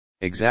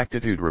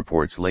Exactitude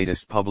reports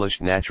latest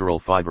published natural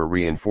fiber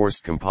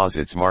reinforced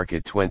composites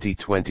market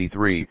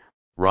 2023,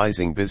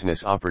 rising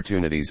business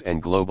opportunities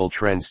and global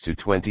trends to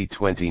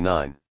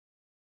 2029.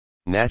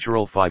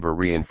 Natural fiber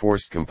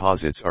reinforced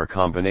composites are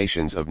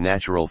combinations of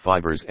natural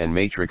fibers and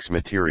matrix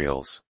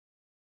materials.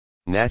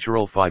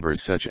 Natural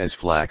fibers such as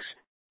flax,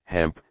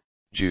 hemp,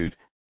 jute,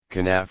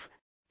 kenaf,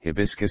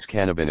 hibiscus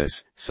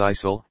cannabinus,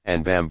 sisal,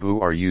 and bamboo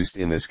are used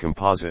in this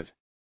composite.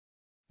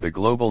 The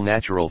global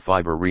natural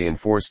fiber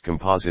reinforced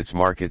composites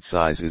market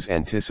size is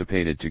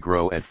anticipated to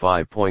grow at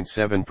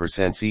 5.7%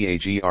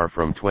 CAGR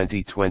from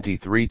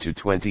 2023 to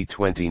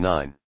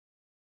 2029.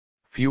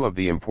 Few of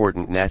the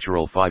important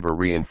natural fiber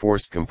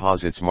reinforced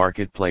composites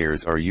market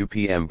players are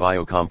UPM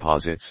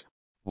Biocomposites,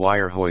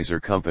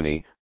 Weyerhaeuser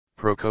Company,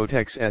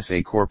 Procotex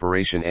SA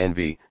Corporation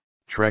NV,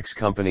 Trex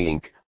Company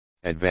Inc.,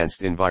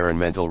 Advanced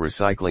Environmental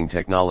Recycling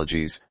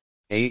Technologies,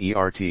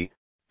 AERT,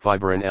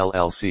 Fibrin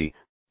LLC,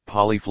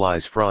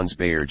 Polyflies Franz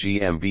Bayer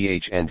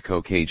GmbH &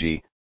 Co.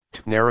 KG,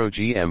 Tnero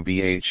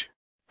GmbH,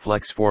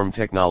 Flexform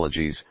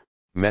Technologies,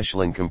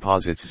 Mechlin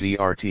Composites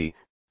ZRT,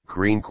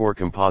 Green Core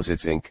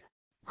Composites Inc.,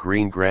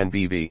 Green Gran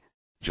BV,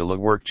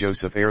 Jalawork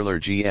Joseph Erler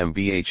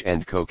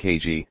GmbH & Co.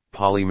 KG,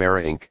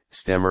 Polymera Inc.,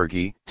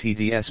 Stemergy,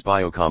 TDS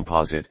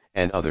Biocomposite,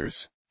 and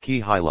others.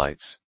 Key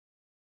highlights.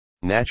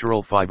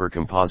 Natural fiber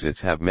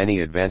composites have many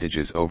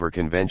advantages over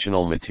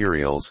conventional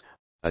materials,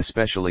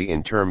 especially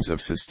in terms of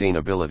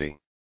sustainability.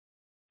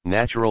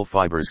 Natural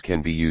fibers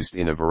can be used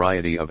in a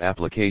variety of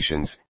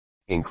applications,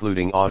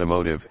 including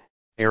automotive,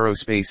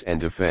 aerospace and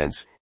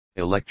defense,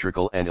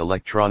 electrical and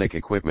electronic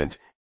equipment,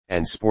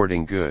 and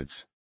sporting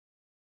goods.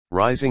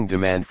 Rising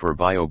demand for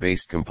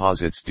bio-based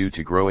composites due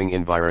to growing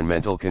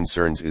environmental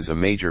concerns is a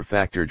major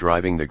factor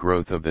driving the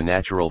growth of the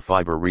natural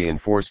fiber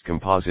reinforced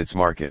composites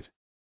market.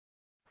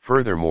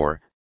 Furthermore,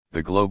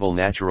 the global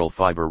natural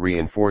fiber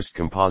reinforced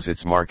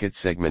composites market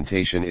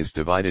segmentation is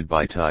divided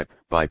by type,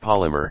 by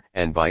polymer,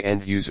 and by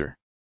end user.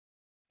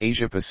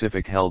 Asia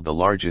Pacific held the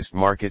largest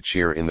market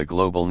share in the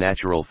global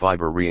natural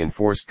fiber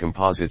reinforced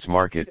composites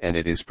market, and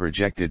it is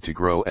projected to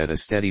grow at a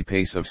steady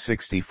pace of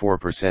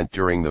 64%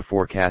 during the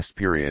forecast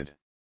period.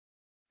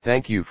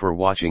 Thank you for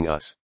watching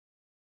us.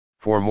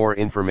 For more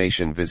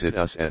information visit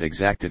us at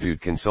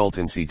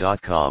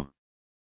exactitudeconsultancy.com.